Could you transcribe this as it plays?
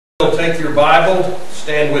Take your Bible,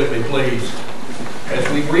 stand with me please, as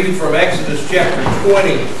we read from Exodus chapter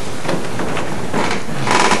 20,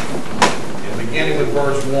 and beginning with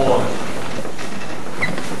verse 1.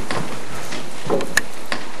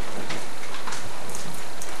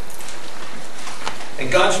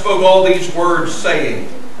 And God spoke all these words, saying,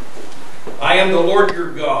 I am the Lord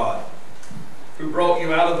your God, who brought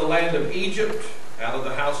you out of the land of Egypt, out of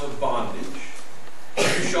the house of bondage.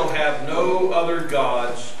 You shall have no other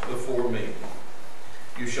gods before me.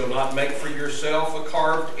 You shall not make for yourself a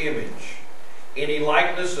carved image, any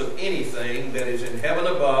likeness of anything that is in heaven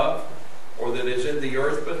above, or that is in the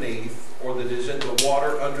earth beneath, or that is in the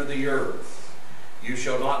water under the earth. You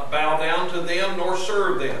shall not bow down to them nor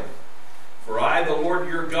serve them. For I, the Lord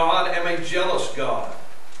your God, am a jealous God,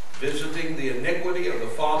 visiting the iniquity of the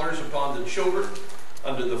fathers upon the children,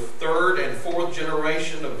 unto the third and fourth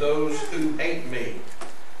generation of those who hate me,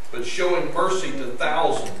 but showing mercy to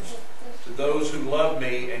thousands, to those who love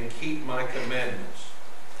me and keep my commandments.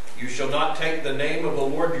 You shall not take the name of the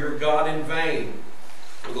Lord your God in vain,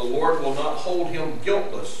 for the Lord will not hold him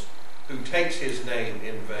guiltless who takes his name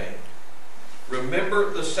in vain. Remember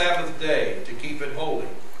the Sabbath day to keep it holy.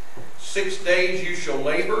 6 days you shall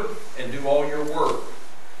labor and do all your work.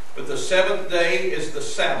 But the seventh day is the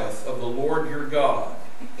Sabbath of the Lord your God.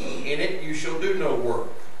 In it you shall do no work,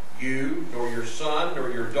 you, nor your son,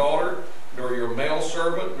 nor your daughter, nor your male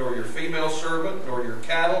servant, nor your female servant, nor your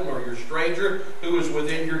cattle, nor your stranger who is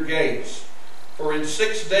within your gates. For in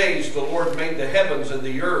 6 days the Lord made the heavens and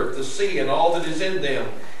the earth, the sea, and all that is in them,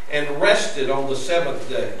 and rested on the seventh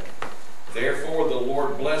day. Therefore the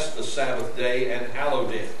Lord blessed the Sabbath day and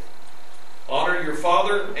hallowed it. Honor your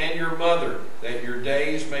father and your mother, that your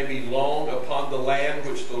days may be long upon the land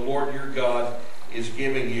which the Lord your God is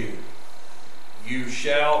giving you. You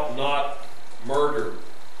shall not murder.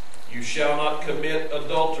 You shall not commit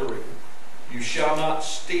adultery. You shall not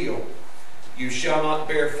steal. You shall not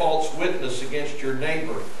bear false witness against your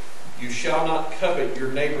neighbor. You shall not covet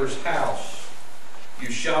your neighbor's house.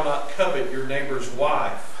 You shall not covet your neighbor's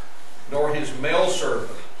wife, nor his male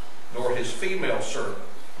servant, nor his female servant,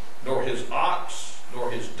 nor his ox,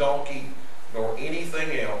 nor his donkey, nor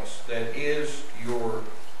anything else that is your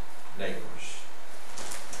neighbor's.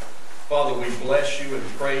 Father, we bless you and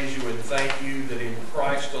praise you and thank you that in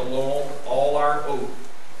Christ alone all our hope,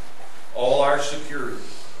 all our security,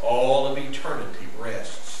 all of eternity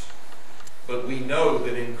rests. But we know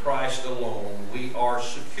that in Christ alone we are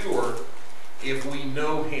secure if we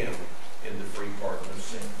know him in the free pardon of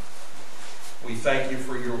sin. We thank you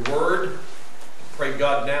for your word. Pray,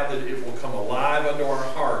 God, now that it will come alive unto our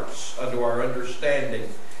hearts, unto our understanding,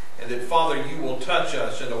 and that, Father, you will touch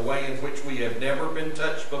us in a way in which we have never been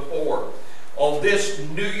touched before. On this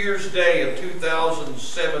New Year's Day of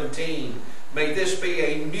 2017, may this be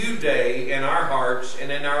a new day in our hearts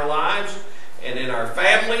and in our lives and in our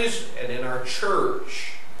families and in our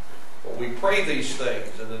church. For we pray these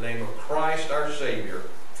things in the name of Christ our Savior.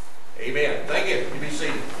 Amen. Thank you. You be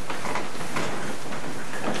seated.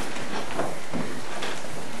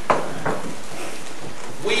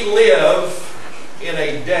 We live in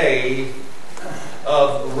a day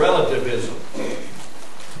of relativism.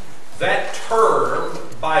 That term,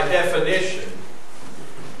 by definition,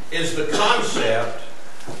 is the concept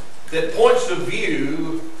that points of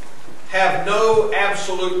view have no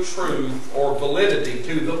absolute truth or validity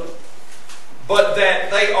to them, but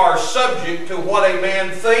that they are subject to what a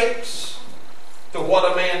man thinks, to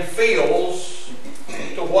what a man feels,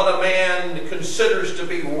 to what a man considers to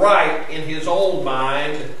be right in his own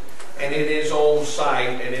mind and in his own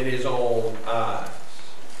sight and in his own eyes.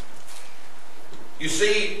 You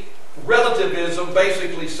see, relativism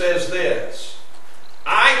basically says this: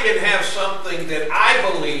 I can have something that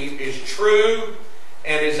I believe is true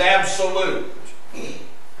and is absolute.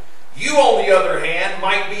 You, on the other hand,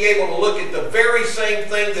 might be able to look at the very same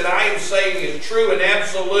thing that I am saying is true and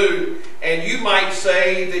absolute, and you might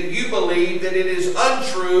say that you believe that it is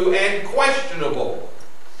untrue and questionable.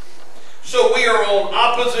 So we are on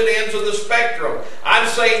opposite ends of the spectrum. I'm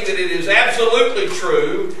saying that it is absolutely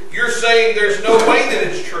true. You're saying there's no way that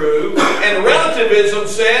it's true. And relativism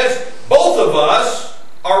says both of us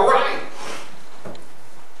are right.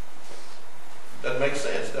 Doesn't make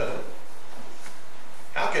sense, does it?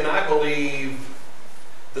 How can I believe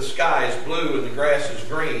the sky is blue and the grass is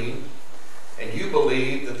green, and you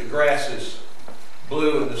believe that the grass is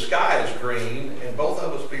blue and the sky is green, and both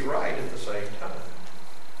of us be right at the same time?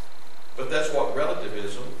 But that's what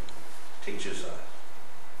relativism teaches us.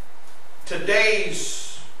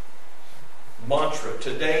 Today's mantra,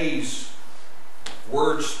 today's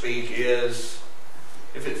word speak is,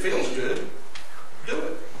 if it feels good, do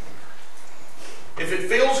it. If it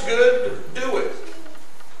feels good, do it.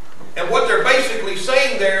 And what they're basically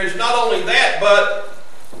saying there is not only that, but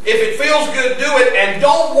if it feels good, do it, and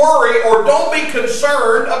don't worry or don't be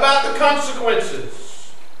concerned about the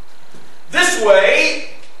consequences. This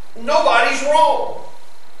way, nobody's wrong.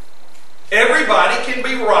 Everybody can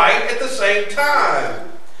be right at the same time.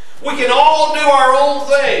 We can all do our own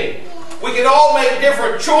thing. We can all make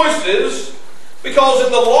different choices, because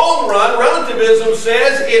in the long run, relativism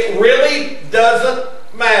says it really doesn't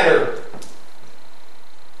matter.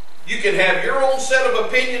 You can have your own set of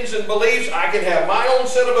opinions and beliefs. I can have my own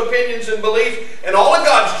set of opinions and beliefs. And all of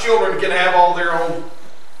God's children can have all their own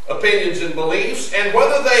opinions and beliefs. And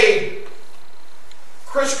whether they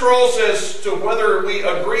crisscross as to whether we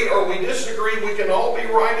agree or we disagree, we can all be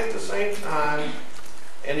right at the same time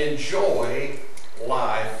and enjoy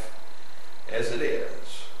life as it is.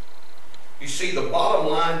 You see, the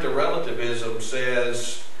bottom line to relativism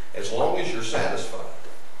says, as long as you're satisfied,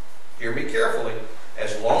 hear me carefully,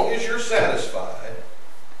 as long as you're satisfied,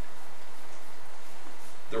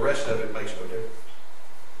 the rest of it makes no difference.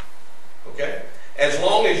 Okay? As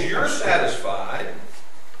long as you're satisfied,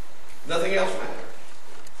 nothing else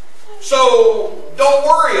matters. So, don't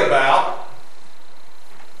worry about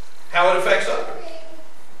how it affects others.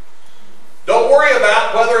 Don't worry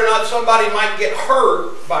about whether or not somebody might get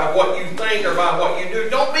hurt by what you think or by what you do.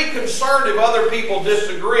 Don't be concerned if other people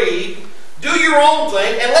disagree. Do your own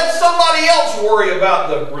thing and let somebody else worry about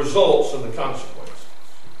the results and the consequences.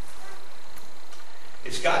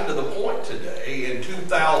 It's gotten to the point today in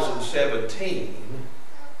 2017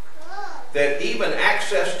 that even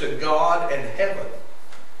access to God and heaven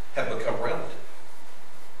have become relative.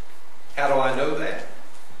 How do I know that?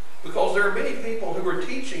 Because there are many people who are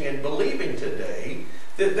teaching and believing today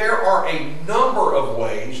that there are a number of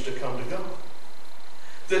ways to come to God.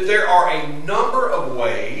 That there are a number of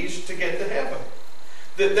ways to get to heaven.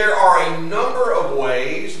 That there are a number of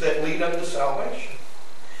ways that lead unto salvation.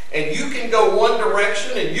 And you can go one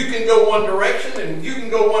direction, and you can go one direction, and you can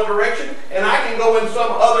go one direction, and I can go in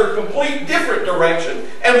some other complete different direction,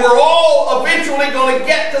 and we're all eventually going to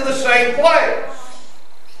get to the same place.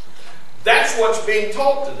 That's what's being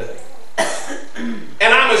taught today.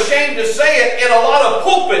 And I'm ashamed to say it, in a lot of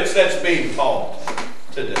pulpits that's being taught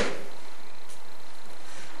today.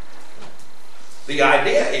 The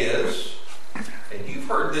idea is, and you've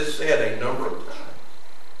heard this said a number of times,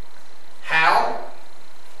 how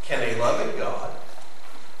can a loving God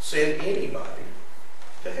send anybody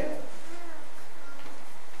to heaven?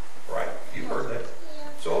 Right? You've heard that.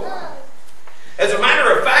 So have I. As a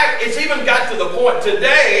matter of fact, it's even got to the point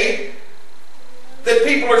today that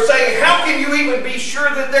people are saying, how can you even be sure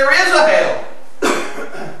that there is a hell?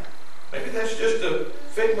 Maybe that's just a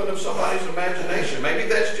figment of somebody's imagination. Maybe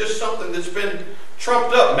that's just something that's been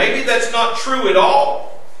trumped up. Maybe that's not true at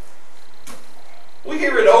all. We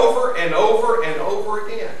hear it over and over and over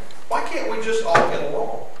again. Why can't we just all get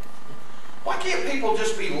along? Why can't people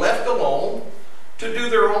just be left alone to do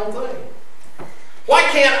their own thing? Why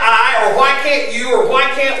can't I, or why can't you, or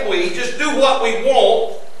why can't we just do what we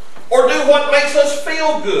want, or do what makes us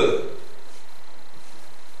feel good?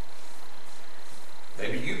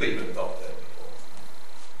 Maybe you've even thought that before.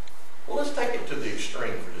 Well, let's take it to the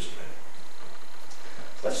extreme for just a minute.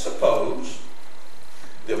 Let's suppose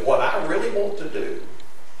that what I really want to do,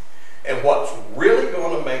 and what's really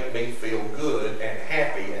going to make me feel good and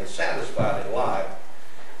happy and satisfied in life,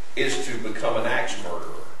 is to become an axe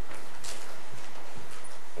murderer.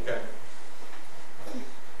 Okay?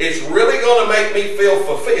 It's really going to make me feel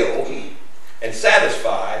fulfilled and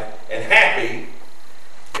satisfied and happy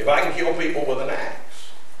if I can kill people with an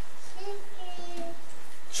axe.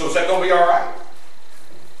 So is that going to be all right?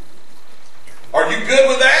 Are you good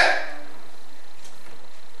with that?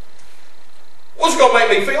 Well, it's going to make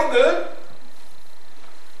me feel good.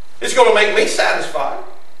 It's going to make me satisfied.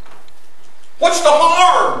 What's the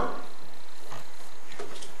harm?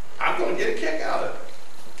 I'm going to get a kick out of it.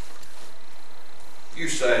 You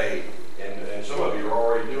say, and some of you are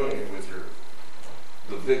already doing it with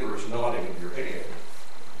the vigorous nodding of your head,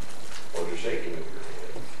 or the shaking of your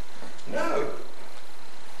head.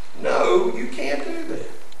 No, you can't do that.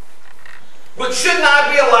 But shouldn't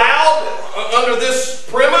I be allowed, under this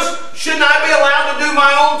premise, shouldn't I be allowed to do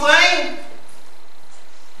my own thing?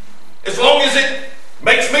 As long as it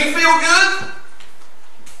makes me feel good?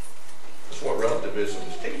 That's what relativism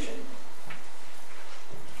is teaching.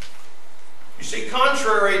 You see,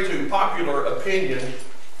 contrary to popular opinion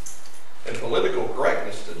and political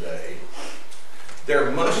correctness today,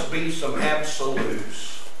 there must be some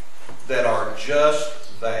absolutes that are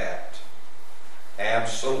just that,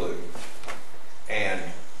 absolute and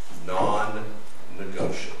non-negotiable.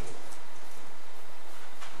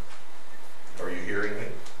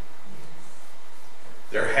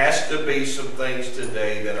 things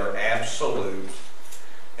today that are absolute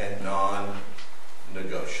and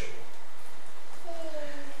non-negotiable.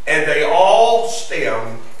 And they all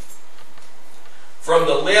stem from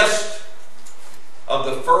the list of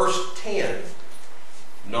the first 10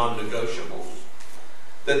 non-negotiables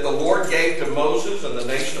that the Lord gave to Moses and the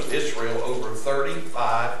nation of Israel over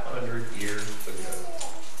 3,500 years ago.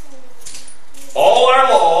 All our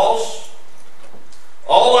laws,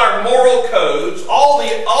 all our moral codes, all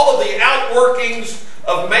of the outworkings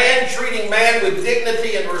of man treating man with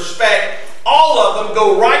dignity and respect, all of them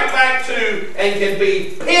go right back to and can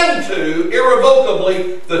be pinned to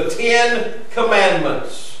irrevocably the 10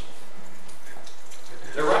 Commandments.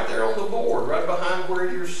 They're right there on the board, right behind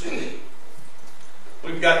where you're sitting.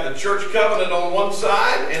 We've got the church covenant on one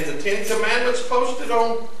side and the 10 Commandments posted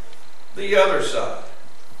on the other side.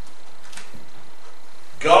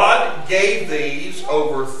 God gave these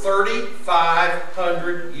over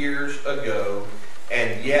 3,500 years ago,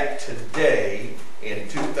 and yet today, in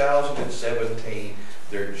 2017,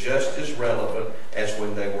 they're just as relevant as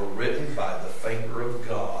when they were written by the finger of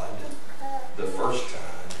God the first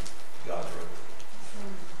time God wrote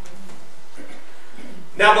them.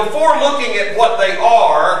 Now, before looking at what they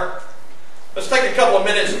are, let's take a couple of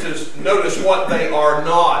minutes to notice what they are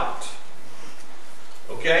not.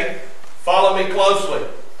 Okay? Follow me closely.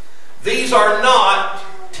 These are not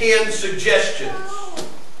 10 suggestions,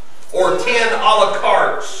 or 10 a la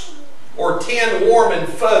cartes, or 10 warm and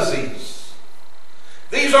fuzzies.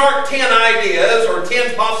 These aren't 10 ideas or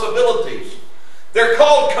 10 possibilities. They're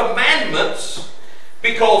called commandments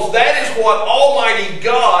because that is what Almighty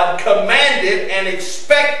God commanded and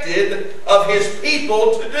expected of His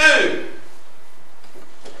people to do.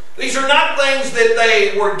 These are not things that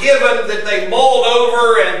they were given, that they mulled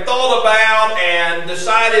over and thought about and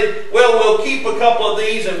decided, well, we'll keep a couple of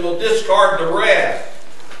these and we'll discard the rest.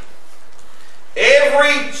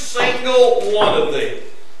 Every single one of these,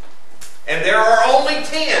 and there are only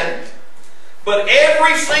 10, but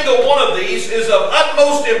every single one of these is of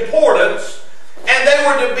utmost importance, and they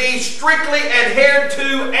were to be strictly adhered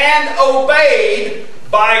to and obeyed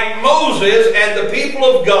by Moses and the people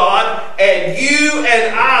of God, and you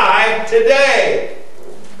and I today.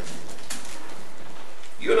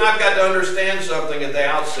 You and I have got to understand something at the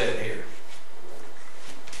outset here.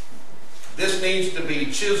 This needs to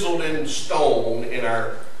be chiseled in stone on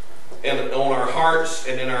our hearts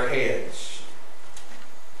and in our heads.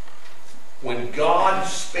 When God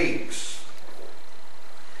speaks,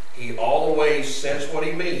 He always says what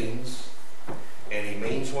He means, and He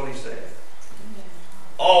means what He says.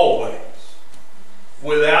 Always.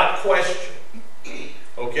 Without question.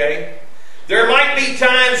 Okay? There might be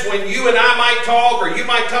times when you and I might talk, or you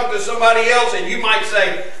might talk to somebody else, and you might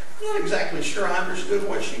say, I'm not exactly sure I understood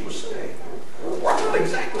what she was saying. Or I'm not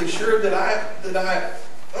exactly sure that I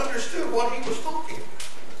understood what he was talking about.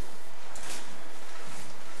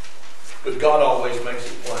 But God always makes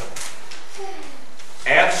it plain.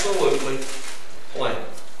 Absolutely plain.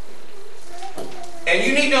 And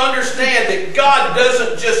you need to understand that God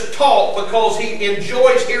doesn't just talk because He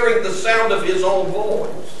enjoys hearing the sound of His own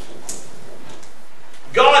voice.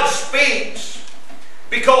 God speaks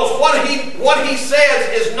because what he says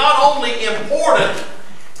is not only important,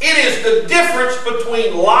 it is the difference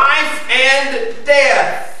between life and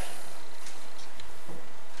death.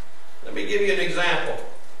 Let me give you an example.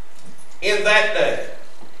 In that day,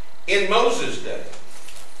 in Moses' day,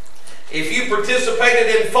 if you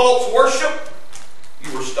participated in false worship,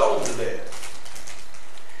 you were stoned to death.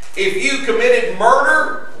 If you committed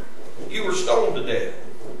murder, you were stoned to death.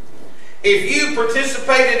 If you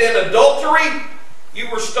participated in adultery, you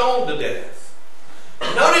were stoned to death.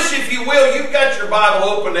 Notice, if you will, you've got your Bible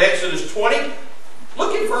open to Exodus 20.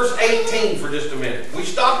 Look at verse 18 for just a minute. We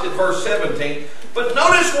stopped at verse 17. But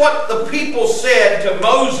notice what the people said to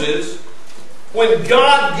Moses when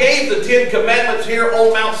God gave the 10 Commandments here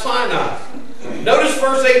on Mount Sinai. Notice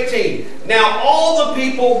verse 18. Now all the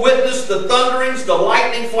people witnessed the thunderings, the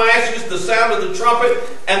lightning flashes, the sound of the trumpet,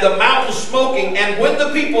 and the mountain smoking. And when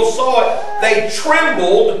the people saw it, they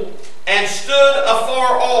trembled and stood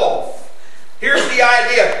afar off. Here's the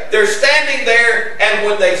idea. They're standing there, and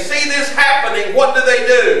when they see this happening, what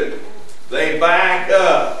do? They back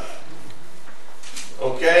up.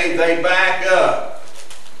 Okay, they back up.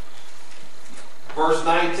 Verse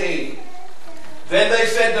 19. Then they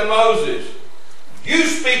said to Moses, you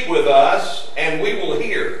speak with us, and we will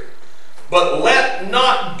hear. But let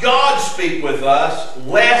not God speak with us,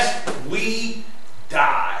 lest we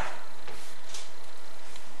die.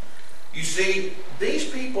 You see, these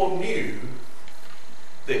people knew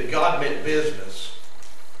that God meant business,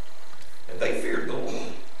 and they feared the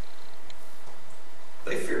Lord.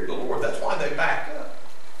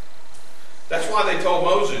 That's why they told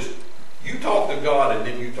Moses, you talk to God and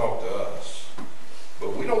then you talk to us.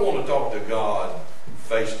 But we don't want to talk to God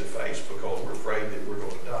face to face because we're afraid that we're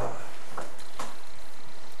going to die.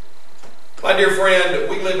 My dear friend,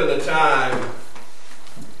 we live in a time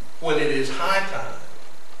when it is high time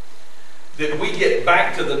that we get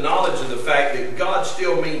back to the knowledge of the fact that God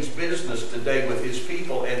still means business today with His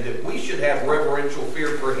people, and that we should have reverential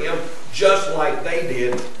fear for Him just like they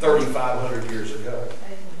did 3,500 years ago.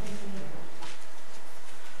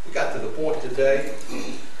 We got to the point today,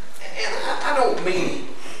 and I don't mean,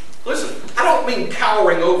 listen, I don't mean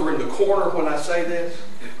cowering over in the corner when I say this.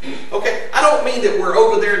 Okay? I don't mean that we're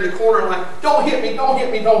over there in the corner like, don't hit me, don't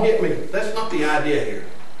hit me, don't hit me. That's not the idea here.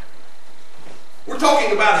 We're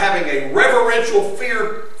talking about having a reverential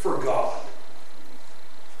fear for God.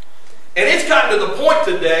 And it's gotten to the point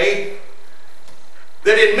today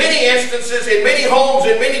that in many instances, in many homes,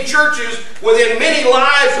 in many churches, within many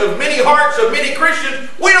lives of many hearts of many Christians,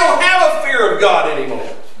 we don't have a fear of God anymore.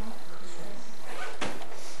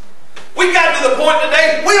 We got to the point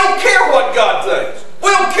today, we don't care what God thinks. We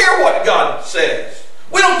don't care what God says.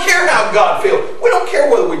 We don't care how God feels. We don't care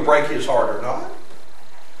whether we break His heart or not.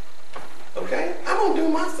 Okay? I'm going to do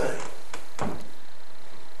my thing.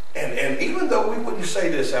 And even though we wouldn't say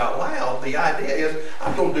this out loud, the idea is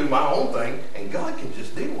I'm going to do my own thing and God can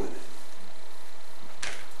just deal with it.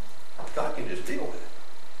 God can just deal with it.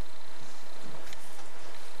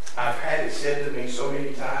 I've had it said to me so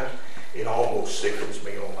many times, it almost sickens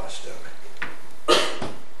me on my stomach.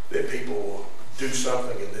 That people will do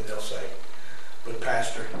something and then they'll say, but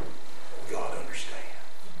Pastor, God understands.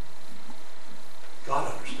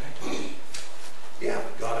 God understands. Yeah,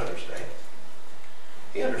 God understands.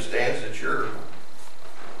 He understands that you're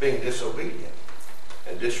being disobedient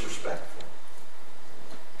and disrespectful.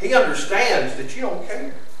 He understands that you don't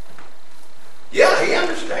care. Yeah, He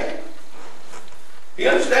understands. He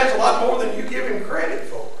understands a lot more than you give Him credit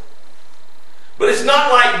for. But it's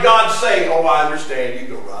not like God saying, oh, I understand. You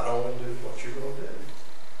go right on and do what you're going to do.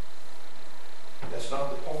 That's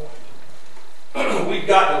not the point. We've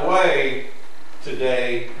gotten away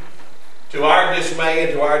today, to our dismay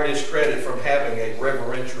and to our discredit, from having a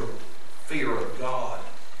reverential fear of God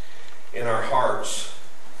in our hearts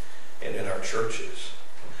and in our churches.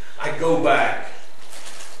 I go back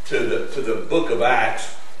to the book of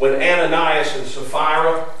Acts when Ananias and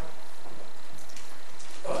Sapphira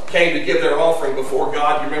came to give their offering before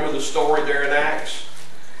God. You remember the story there in Acts?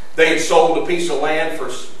 They had sold a piece of land for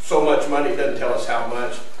so much money. It doesn't tell us how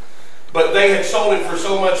much. But they had sold it for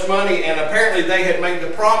so much money, and apparently they had made the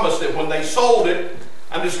promise that when they sold it,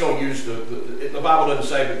 I'm just going to use the Bible doesn't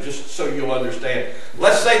say, but just so you'll understand.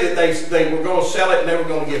 Let's say that they were going to sell it and they were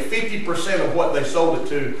going to give 50% of what they sold it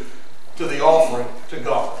to the offering to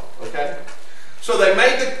God. Okay? So they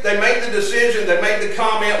made the decision, they made the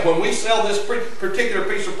comment, when we sell this particular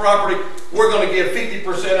piece of property, we're going to give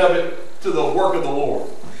 50% of it to the work of the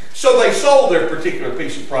Lord. So they sold their particular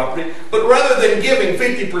piece of property, but rather than giving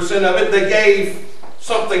 50% of it, they gave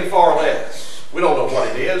something far less. We don't know what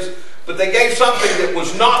it is, but they gave something that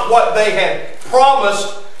was not what they had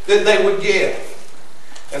promised that they would give.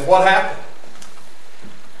 And what happened?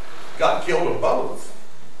 God killed them both.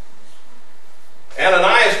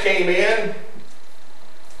 Ananias came in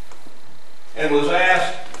and was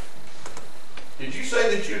asked, did you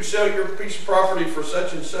say that you'd sell your piece of property for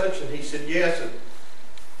such and such? And he said, yes. And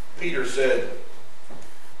Peter said,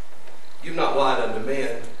 you've not lied unto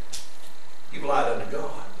men, you've lied unto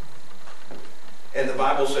God. And the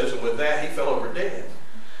Bible says, and with that, he fell over dead.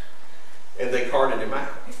 And they carted him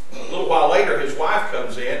out. A little while later, his wife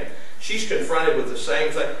comes in. She's confronted with the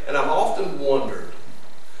same thing. And I've often wondered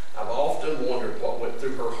what went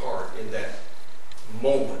through her heart in that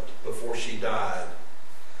moment before she died.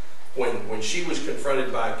 When she was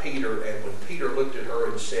confronted by Peter, and when Peter looked at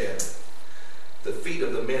her and said, the feet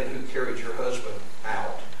of the men who carried your husband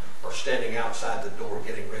out are standing outside the door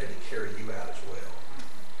getting ready to carry you out as well.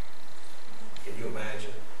 Can you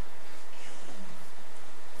imagine?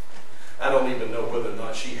 I don't even know whether or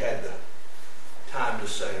not she had the time to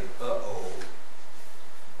say, uh-oh,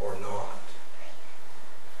 or not.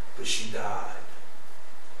 But she died.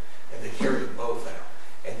 And they carried them both out.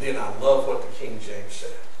 And then I love what the King James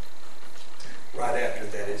said. Right after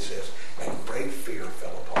that it says, and great fear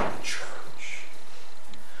fell upon the church.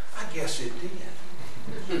 I guess it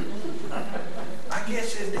did. I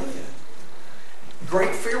guess it did.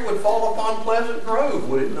 Great fear would fall upon Pleasant Grove,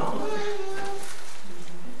 would it not?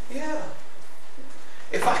 Yeah.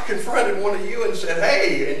 If I confronted one of you and said,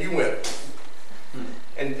 hey, and you went,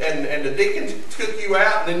 and the deacons took you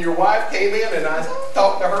out, and then your wife came in, and I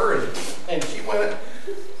talked to her, and she went,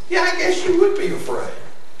 yeah, I guess you would be afraid.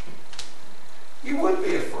 You would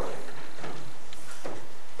be afraid.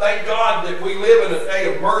 Thank God that we live in a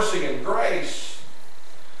day of mercy and grace.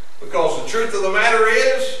 Because the truth of the matter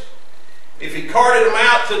is, if he carted them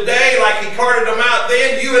out today like he carted them out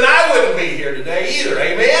then, you and I wouldn't be here today either.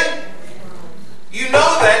 Amen? You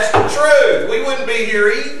know that's the truth. We wouldn't be here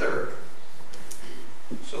either.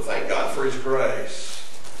 So thank God for his grace.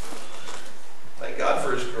 Thank God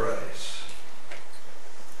for his grace.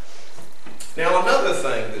 Now another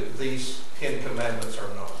thing that these 10 Commandments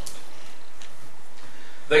are not.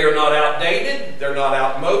 They are not outdated, they're not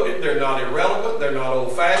outmoded, they're not irrelevant, they're not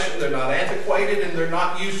old-fashioned, they're not antiquated, and they're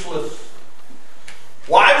not useless.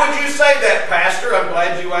 Why would you say that, Pastor? I'm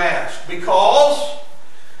glad you asked. Because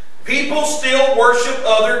people still worship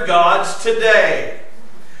other gods today.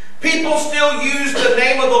 People still use the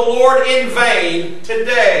name of the Lord in vain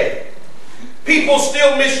today. People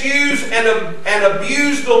still misuse and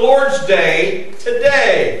abuse the Lord's day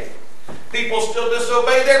today. People still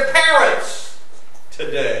disobey their parents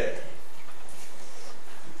today.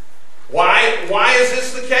 Why is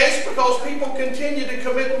this the case? Because people continue to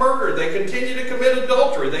commit murder. They continue to commit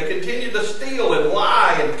adultery. They continue to steal and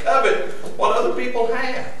lie and covet what other people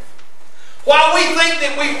have. While we think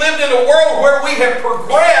that we've lived in a world where we have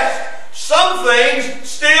progressed, some things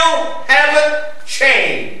still haven't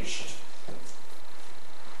changed.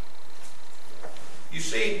 You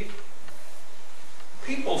see,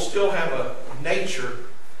 people still have a nature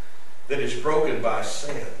that is broken by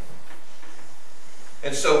sin.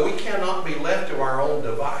 And so we cannot be left to our own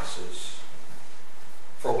devices.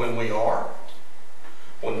 For when we're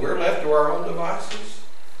left to our own devices,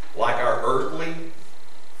 like our earthly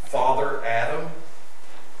father Adam,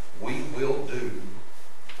 we will do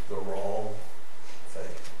the wrong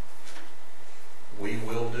thing. We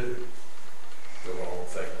will do the wrong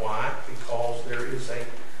thing. Why? Because there is a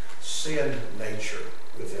sin nature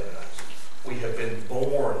within us. We have been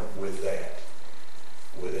born with that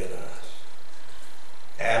within us.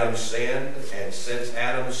 Adam sinned, and since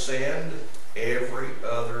Adam sinned, every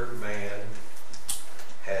other man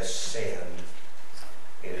has sinned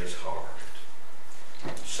in his heart.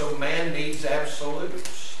 So man needs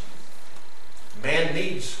absolutes. Man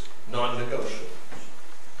needs non-negotiables.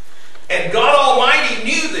 And God Almighty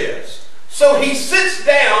knew this. So he sits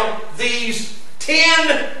down these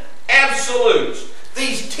 10 absolutes,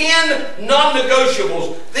 these 10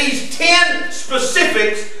 non-negotiables, these 10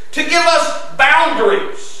 specifics to give us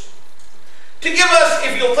boundaries. To give us,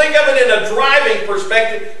 if you'll think of it in a driving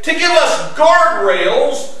perspective, to give us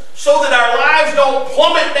guardrails so that our lives don't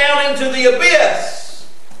plummet down into the abyss.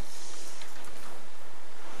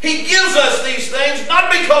 He gives us these things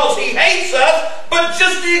not because he hates us, but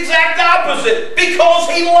just the exact opposite. Because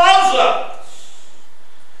he loves us.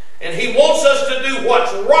 And he wants us to do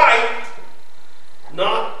what's right,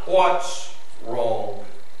 not what's wrong.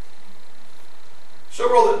 So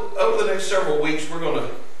over the next several weeks, we're going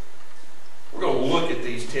to look at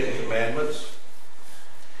these 10 commandments.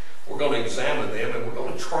 We're going to examine them, and we're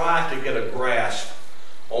going to try to get a grasp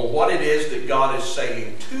on what it is that God is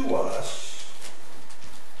saying to us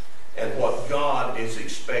and what God is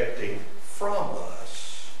expecting from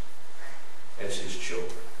us as his children.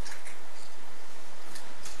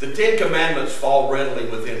 The 10 commandments fall readily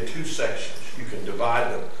within 2 sections. You can divide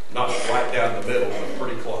them, not right down the middle, but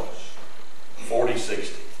pretty close.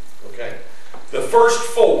 40-60. Okay? The first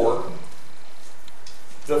four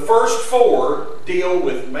deal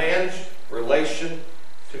with man's relation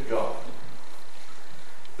to God.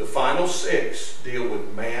 The final 6 deal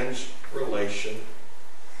with man's relation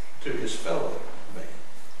to his fellow man.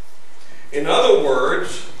 In other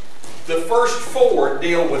words, the first 4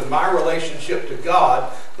 deal with my relationship to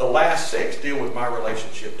God. The last 6 deal with my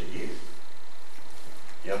relationship to you.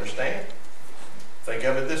 You understand? Think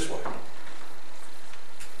of it this way.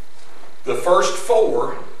 The first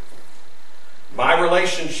 4, my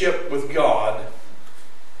relationship with God,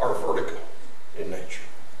 are vertical in nature.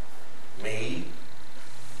 Me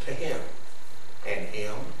to him, and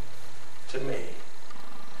him to me.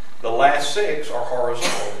 The last 6 are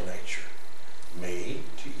horizontal in nature. Me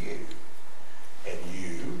to you, and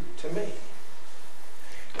you to me.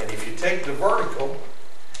 And if you take the vertical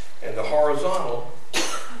and the horizontal,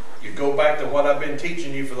 you go back to what I've been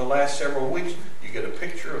teaching you for the last several weeks, you get a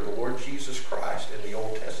picture of the Lord Jesus Christ in the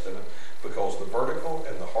Old Testament, because the vertical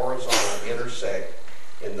and the horizontal intersect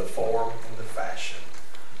in the form and the fashion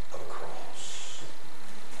of a cross.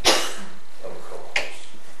 Of a cross.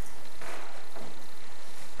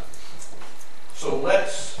 So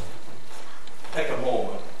let's take a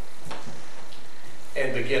moment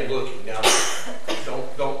and begin looking. Now,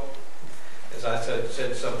 don't as I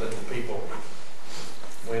said something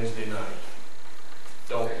Wednesday night.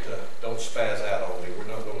 Don't spaz out on me. We're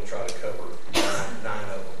not going to try to cover 9 of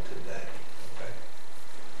them today. Okay.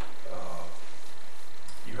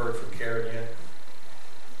 You heard from Karen yet?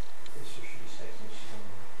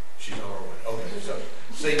 She's on her way. Okay, so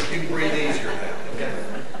see, you can breathe easier now. Okay.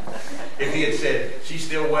 If he had said she's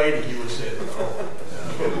still waiting, you would have said, "Oh."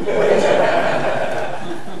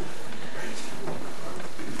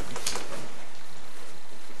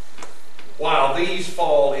 While these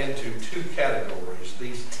fall into 2 categories,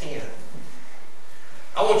 these 10,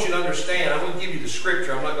 I want you to understand. I'm going to give you the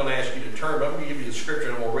scripture. I'm not going to ask you to turn, but I'm going to give you the scripture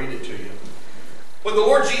and I'm going to read it to you. When the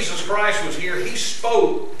Lord Jesus Christ was here, He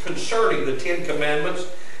spoke concerning the 10 commandments.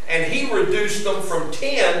 And He reduced them from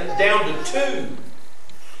 10 down to 2.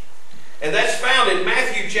 And that's found in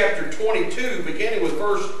Matthew chapter 22, beginning with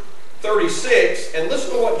verse 36. And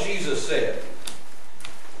listen to what Jesus said.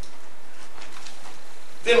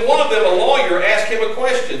 Then one of them, a lawyer, asked Him a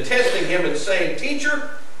question, testing Him and saying, "Teacher,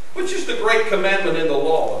 which is the great commandment in the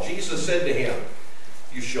law?" Jesus said to him,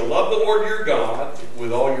 "You shall love the Lord your God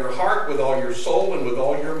with all your heart, with all your soul, and with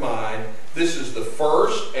all your mind. This is the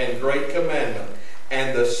first and great commandment.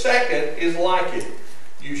 And the second is like it.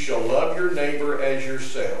 You shall love your neighbor as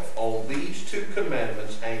yourself. On these 2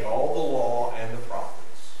 commandments hang all the law and the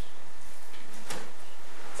prophets."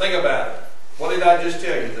 Think about it. What did I just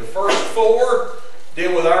tell you? The first 4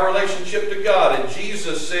 deal with our relationship to God. And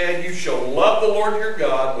Jesus said, you shall love the Lord your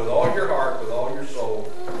God with all your heart, with all your soul.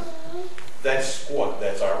 That's what?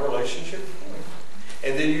 That's our relationship with Him.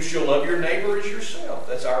 And then you shall love your neighbor as yourself.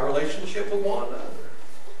 That's our relationship with one another.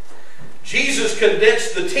 Jesus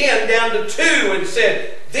condensed the 10 down to 2 and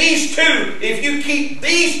said, these 2, if you keep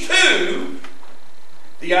these 2,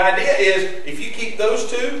 the idea is, if you keep those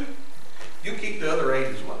 2, you keep the other 8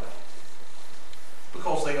 as well.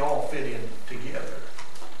 Because they all fit in together.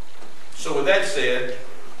 So with that said,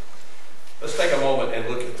 let's take a moment and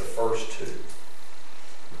look at the first 2.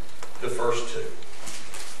 The first 2.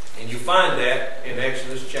 And you find that in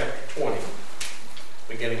Exodus chapter 20,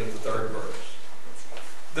 beginning with the 3rd verse.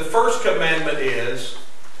 The first commandment is,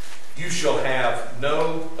 you shall have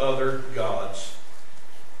no other gods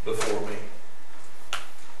before me.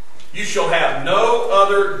 You shall have no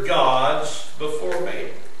other gods before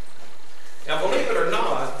me. Now, believe it or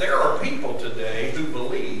not, there are people today who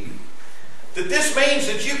believe that this means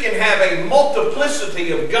that you can have a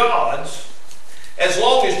multiplicity of gods as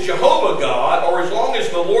long as Jehovah God or as long as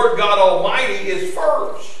the Lord God Almighty is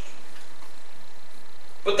first.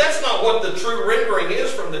 But that's not what the true rendering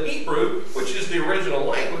is from the Hebrew, which is the original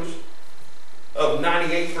language of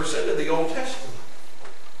 98% of the Old Testament.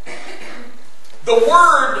 The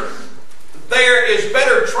word there is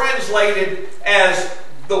better translated as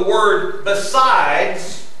the word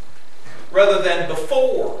besides rather than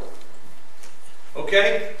before.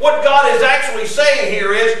 Okay? What God is actually saying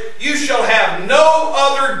here is, you shall have no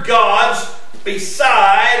other gods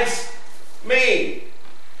besides me.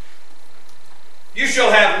 You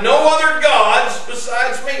shall have no other gods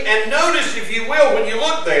besides me. And notice, if you will, when you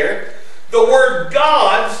look there, the word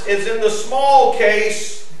gods is in the small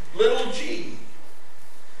case, little g.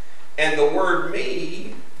 And the word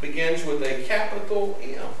me begins with a capital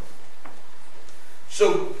M.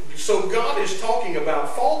 So God is talking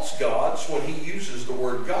about false gods when He uses the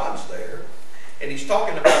word gods there. And He's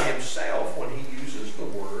talking about Himself when He uses the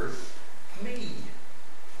word me.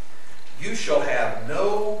 You shall have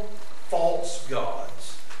no false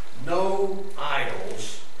gods, no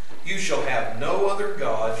idols. You shall have no other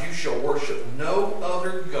gods. You shall worship no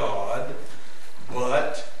other God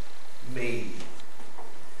but me.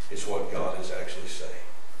 It's what God is actually saying.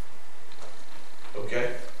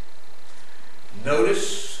 Okay?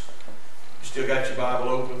 Notice, you still got your Bible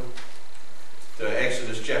open to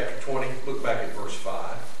Exodus chapter 20. Look back at verse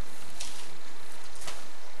 5.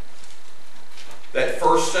 That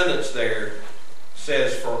first sentence there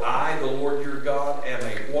says, for I, the Lord your God, am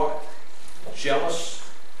a what? Jealous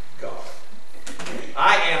God.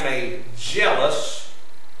 I am a jealous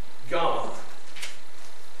God.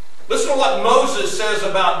 Listen to what Moses says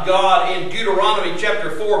about God in Deuteronomy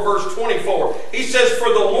chapter 4, verse 24. He says, for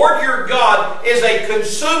the Lord your God is a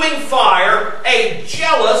consuming fire, a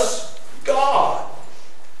jealous God.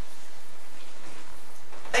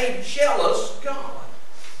 A jealous God.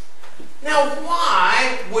 Now,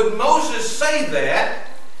 why would Moses say that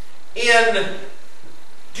in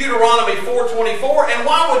Deuteronomy 4:24, and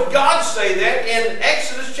why would God say that in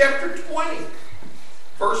Exodus chapter 20,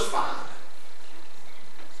 verse 5?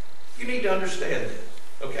 You need to understand this,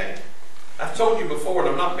 okay? I've told you before, and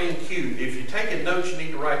I'm not being cute. If you're taking notes, you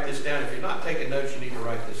need to write this down. If you're not taking notes, you need to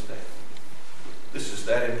write this down. This is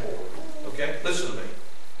that important, okay? Listen to me.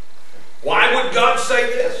 Why would God say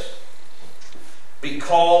this?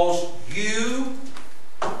 Because you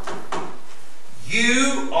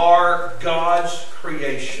are God's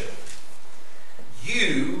creation.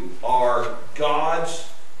 You are God's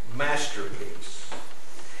masterpiece.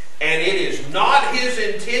 And it is not His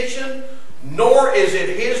intention, nor is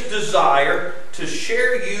it His desire to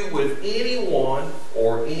share you with anyone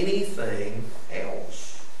or anything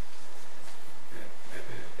else.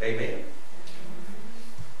 Amen.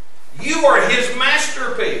 You are His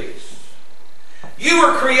masterpiece. You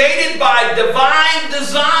were created by divine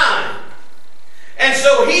design. And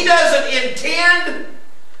so He doesn't intend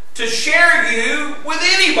to share you with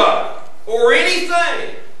anybody or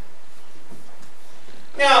anything.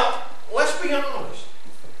 Now, let's be honest.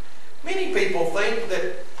 Many people think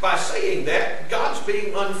that by saying that, God's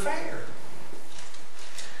being unfair.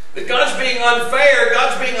 That God's being unfair,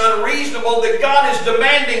 God's being unreasonable, that God is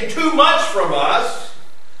demanding too much from us.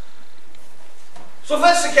 So if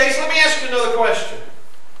that's the case, let me ask you another question.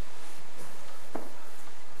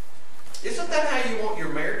 Isn't that how you want your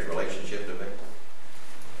marriage relationship to be?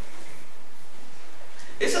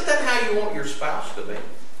 Isn't that how you want your spouse to be?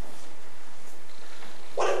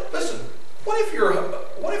 What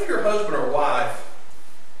if your husband or wife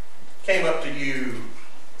came up to you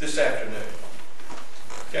this afternoon?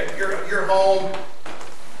 Okay, you're home.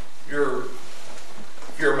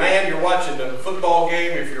 If you're a man, you're watching a football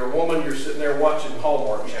game. If you're a woman, you're sitting there watching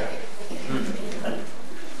Hallmark Channel.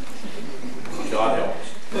 God help us.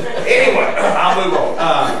 Anyway, I'll move on.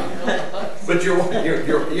 But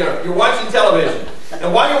you're watching television,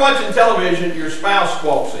 and while you're watching television, your spouse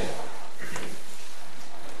walks in,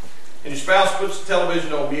 and your spouse puts the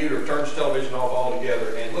television on mute or turns the television off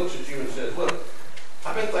altogether, and looks at you and says, "Look,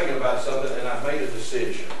 I've been thinking about something, and I've made a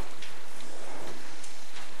decision.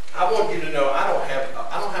 I want you to know I don't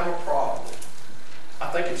have a problem. I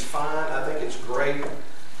think it's fine. I think it's great.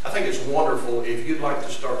 I think it's wonderful if you'd like to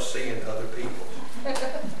start seeing other people."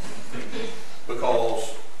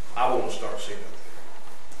 Because I want to start seeing them.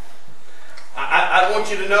 I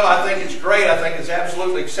want you to know I think it's great. I think it's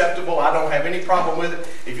absolutely acceptable. I don't have any problem with it.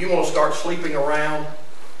 If you want to start sleeping around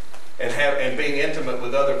and being intimate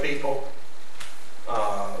with other people,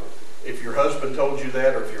 if your husband told you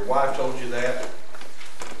that or if your wife told you that,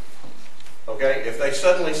 okay, if they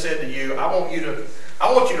suddenly said to you, I want you to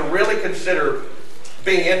really consider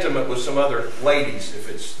being intimate with some other ladies if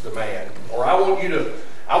it's the man, or I want you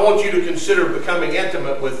to consider becoming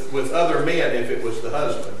intimate with other men if it was the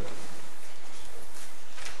husband.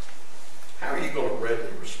 How are you going to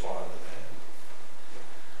readily respond to that?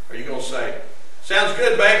 Are you going to say, "Sounds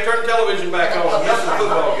good, babe, turn the television back on, this is a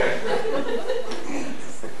football game"?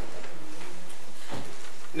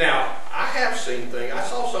 Now, I have seen things. I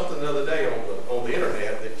saw something the other day on the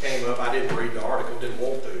internet that came up. I didn't read the article, didn't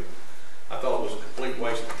want to. I thought it was a complete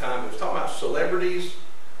waste of time. It was talking about celebrities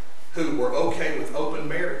who were okay with open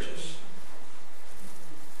marriages.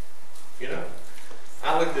 You know,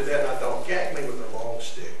 I looked at that and I thought, "Jack me with a long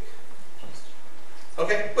stick."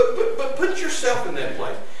 Okay, but put yourself in that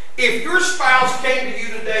place. If your spouse came to you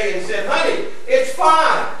today and said, "Honey, it's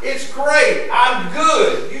fine, it's great, I'm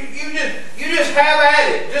good. You just have at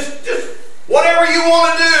it. Just whatever you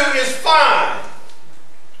want to do is fine."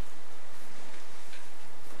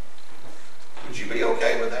 Would you be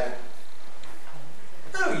okay with that?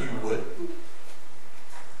 No, you wouldn't.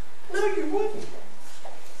 No, you wouldn't.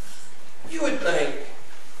 You would think,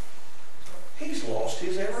 "He's lost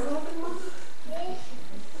his ever-loving mind.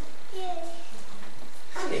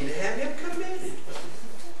 I need to have him committed.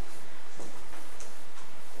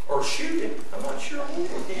 Or shoot him. I'm not sure I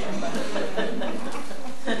would."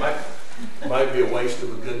 Might be a waste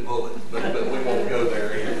of a good bullet, but we won't go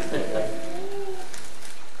there either.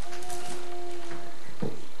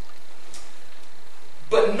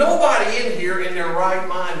 But nobody in here in their right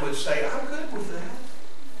mind would say, "I'm good with that.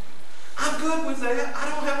 I'm good with that. I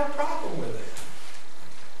don't have a problem with it."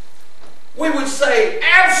 We would say,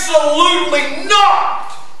 "Absolutely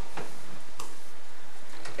not."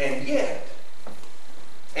 And yet,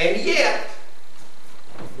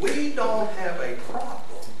 we don't have a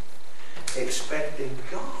problem expecting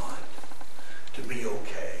God to be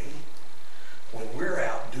okay when we're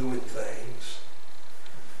out doing things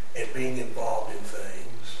and being involved in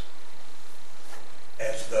things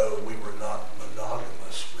as though we were not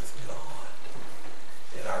monogamous with God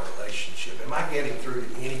in our relationship. Am I getting through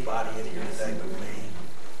to anybody in here today but me?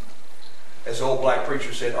 As the old black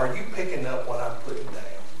preacher said, are you picking up what I'm putting down?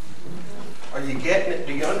 Are you getting it?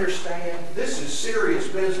 Do you understand? This is serious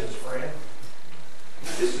business, friend.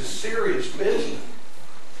 This is serious business.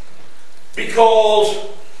 Because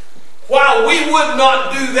while we would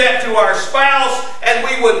not do that to our spouse, and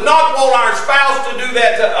we would not want our spouse to do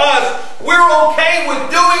that to us, we're okay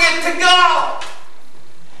with doing it to God.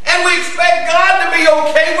 And we expect God to be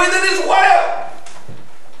okay with it as well.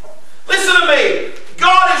 Listen to me.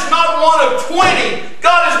 God is not one of 20.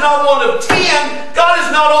 God is not one of 10. God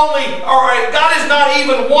is not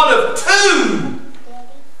even one of 2.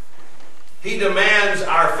 He demands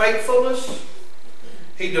our faithfulness.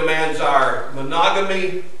 He demands our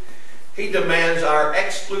monogamy. He demands our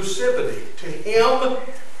exclusivity to Him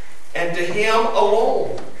and to Him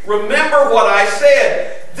alone. Remember what I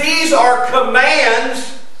said. These are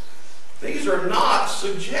commands. These are not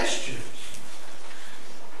suggestions.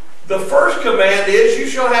 The first command is, you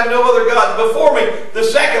shall have no other gods before me. The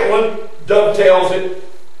second one dovetails it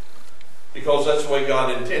because that's the way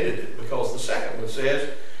God intended it. Because the second one says,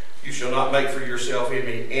 you shall not make for yourself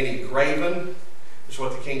any graven. That's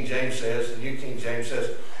what the King James says. The New King James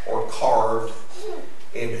says, or carved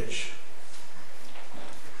image.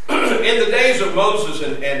 In the days of Moses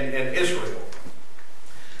and Israel,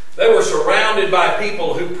 they were surrounded by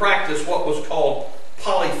people who practiced what was called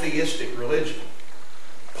polytheistic religion.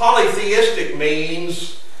 Polytheistic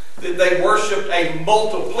means that they worshipped a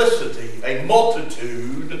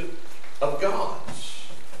multitude of gods.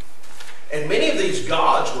 And many of these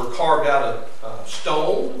gods were carved out of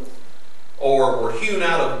stone or were hewn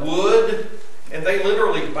out of wood, and they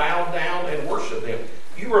literally bowed down and worshipped them.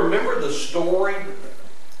 You remember the story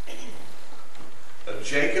of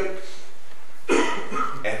Jacob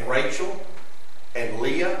and Rachel and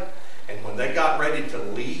Leah, and when they got ready to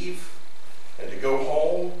leave and to go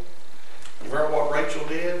home, you remember what Rachel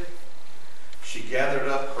did? She gathered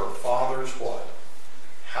up her father's what?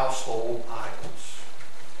 Household idols.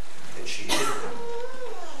 And she hid them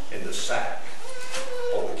in the sack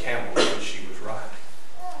on the camel that she was riding.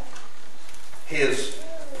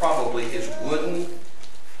 Probably his wooden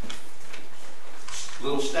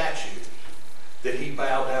little statue that he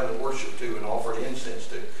bowed down and worshiped to and offered incense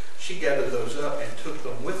to. She gathered those up and took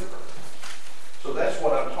them with her. So that's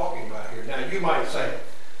what I'm talking about here. Now you might say,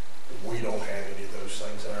 we don't have any of those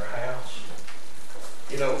things in our house.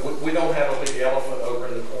 You know, we don't have a big elephant over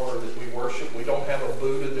in the corner that we worship. We don't have a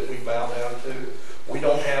Buddha that we bow down to. We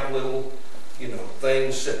don't have little,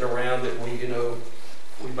 things sitting around that we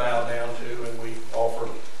bow down to and we offer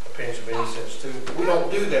a pinch of incense to. We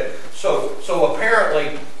don't do that. So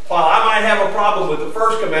apparently, while I might have a problem with the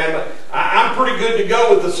first commandment, I'm pretty good to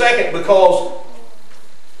go with the second because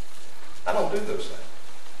I don't do those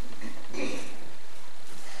things.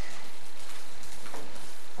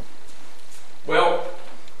 Well,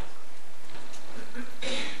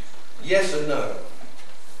 yes and no.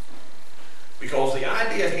 Because the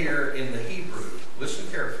idea here in the Hebrew, listen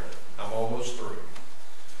carefully, I'm almost through.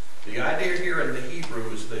 The idea here in the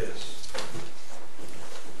Hebrew is this.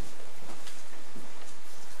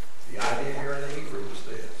 The idea here in the Hebrew is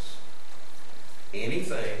this.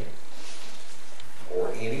 Anything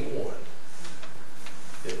or anyone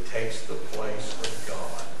that takes the place of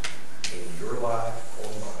God in your life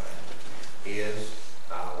or mine is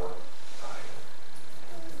our idol.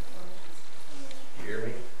 You hear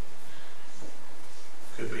me?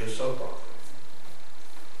 Could be a soap opera.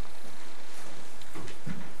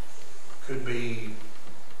 Could be,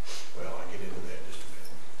 well, I'll get into that in just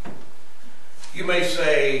a minute. You may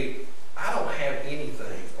say, I don't have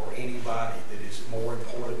anything or anybody that is more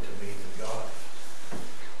important to me than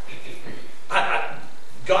God.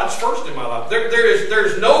 God's first in my life.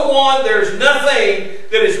 There's no one, there's nothing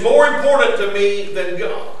that is more important to me than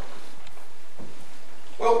God.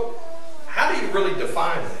 Well, how do you really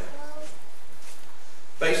define that?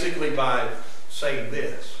 Basically by saying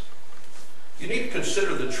this. You need to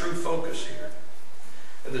consider the true focus here.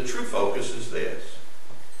 And the true focus is this.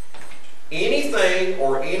 Anything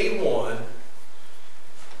or anyone,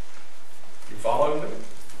 you following me?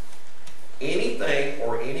 Anything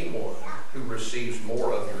or anyone who receives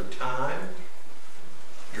more of your time,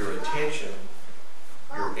 your attention,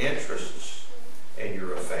 your interests, and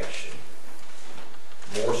your affection,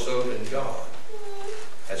 more so than God,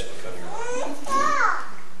 has become your idol.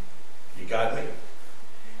 You got me?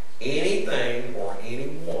 Anything or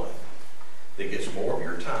anyone that gets more of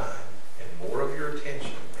your time and more of your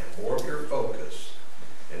attention and more of your focus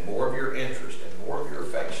and more of your interest and more of your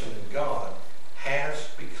affection than God has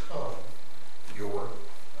become your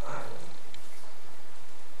idol.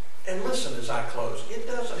 And listen as I close, it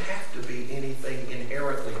doesn't have to be anything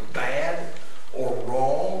inherently bad or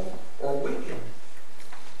wrong or wicked.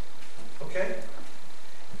 Okay?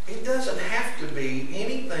 It doesn't have to be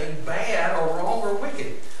anything bad or wrong or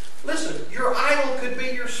wicked. Listen, your idol could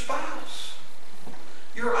be your spouse.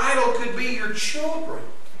 Your idol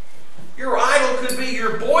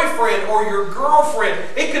your boyfriend or your girlfriend.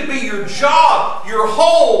 It could be your job, your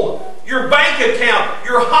home, your bank account,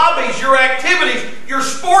 your hobbies, your activities, your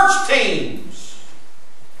sports teams,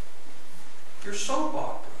 your soap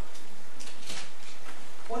opera.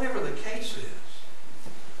 Whatever the case is.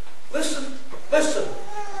 Listen.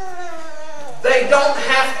 They don't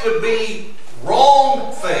have to be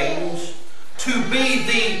wrong things to be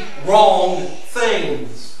the wrong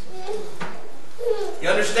things. You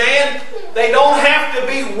understand? They don't have to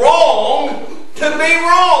be wrong to be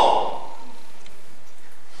wrong.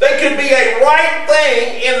 They could be a right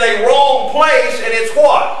thing in the wrong place, and it's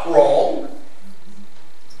what? Wrong.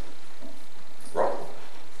 Wrong.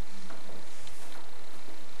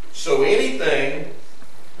 So anything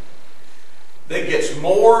that gets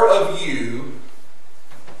more of you,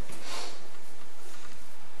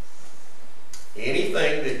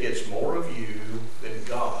 anything that gets more of you than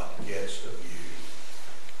God gets of you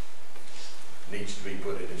needs to be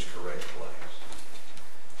put in its correct place.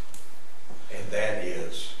 And that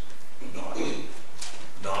is not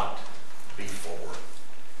before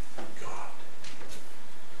God.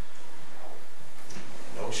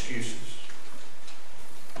 No excuses.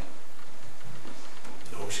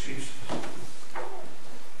 No excuses.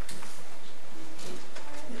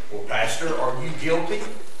 Well, Pastor, are you guilty?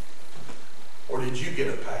 Or did you get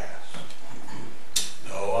a pass?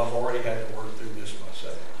 No, I've already had to work through this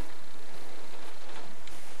myself.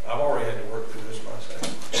 I've already had to work through this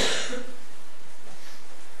myself.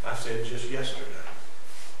 I said just yesterday.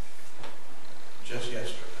 Just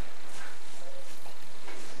yesterday.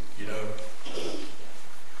 You know, I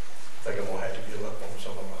think I'm going to have to give up on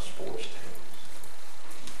some of my sports teams.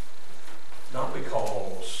 Not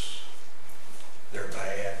because they're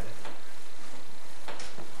bad,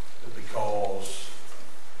 but because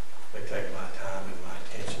they take my time and my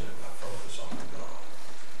attention and my focus on God.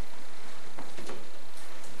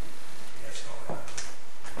 That's all right.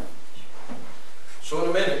 So in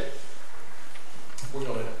a minute, we're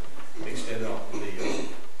going to extend out the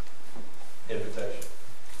invitation.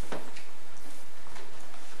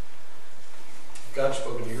 God's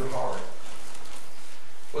spoken to your heart.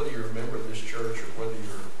 Whether you're a member of this church or whether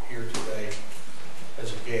you're here today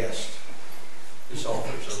as a guest, this altar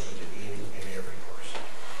is open to any and every person.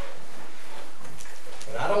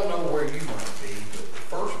 And I don't know where you might be, but the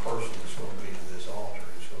first person that's going to be to this altar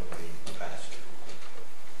is going to be the pastor.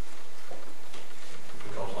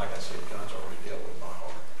 Because like I said, God's already dealt with my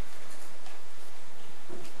heart.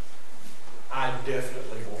 I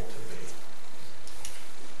definitely want to be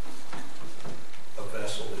a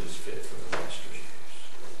vessel that is fit for the master's use.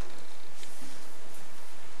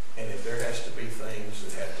 And if there has to be things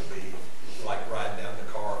that have to be like riding down the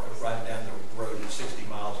road at 60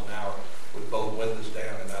 miles an hour with both windows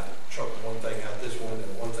down, and I chuck one thing out this window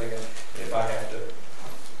and one thing out, and if I have to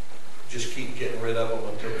just keep getting rid of them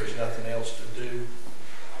until there's nothing else to do,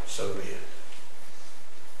 so be it.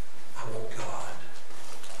 I want God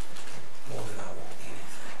more than I want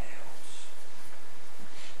anything else.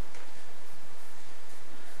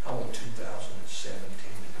 I want 2017 to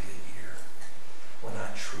be a year when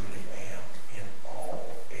I truly am in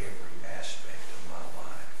every aspect of my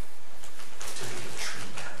life to be a true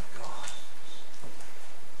man of God.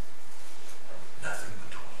 Nothing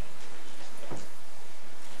between.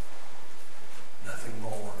 Nothing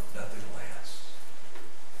more, nothing less.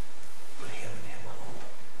 But Him and Him alone.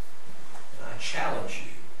 And I challenge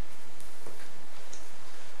you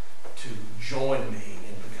to join me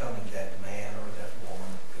in becoming that man or that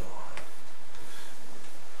woman of God.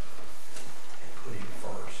 And put Him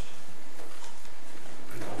first.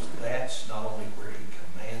 Because that's not only where He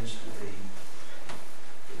commands to be,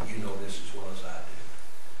 but you know this as well as I do.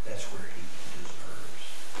 That's where He deserves.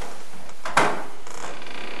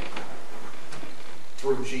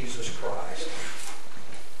 Through Jesus Christ,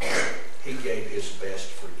 He gave His best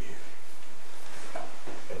for you.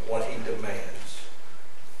 And what He demands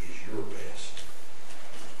is your best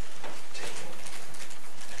to Him.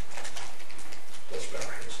 Let's bow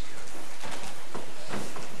our heads together.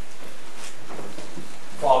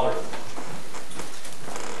 Father,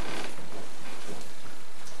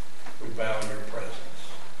 we bow in your presence,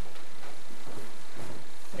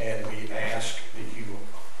 and we ask that you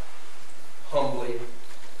humbly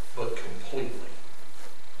but completely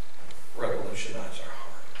revolutionize our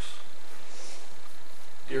hearts.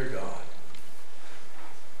 Dear God,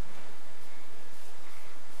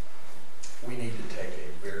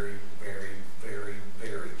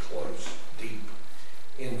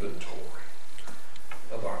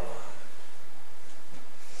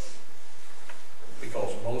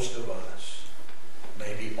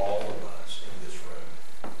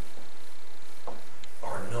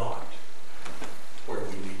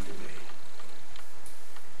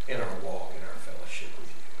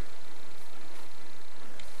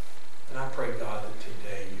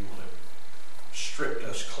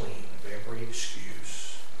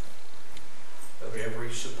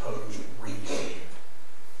 every supposed reason,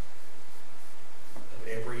 of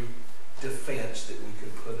every defense that we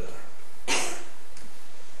could put up.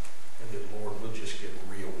 And that, Lord, we'll just get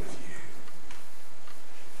real with you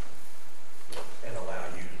and allow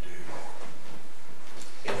you to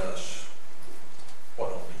do in us what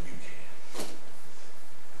only you can.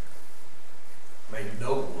 May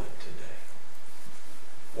no one today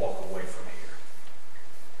walk away from here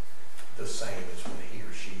the same as when he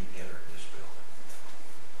or she entered this building.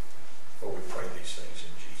 For we pray these things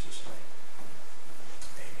in Jesus' name.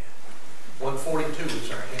 Amen. 142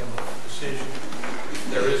 is our hymn of decision.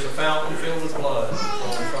 There is a fountain filled with blood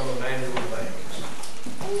flowing from Emmanuel's veins.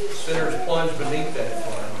 Sinners plunge beneath that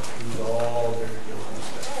flood, lose all their guilt and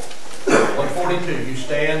stain. 142, you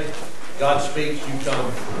stand, God speaks, you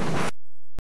come.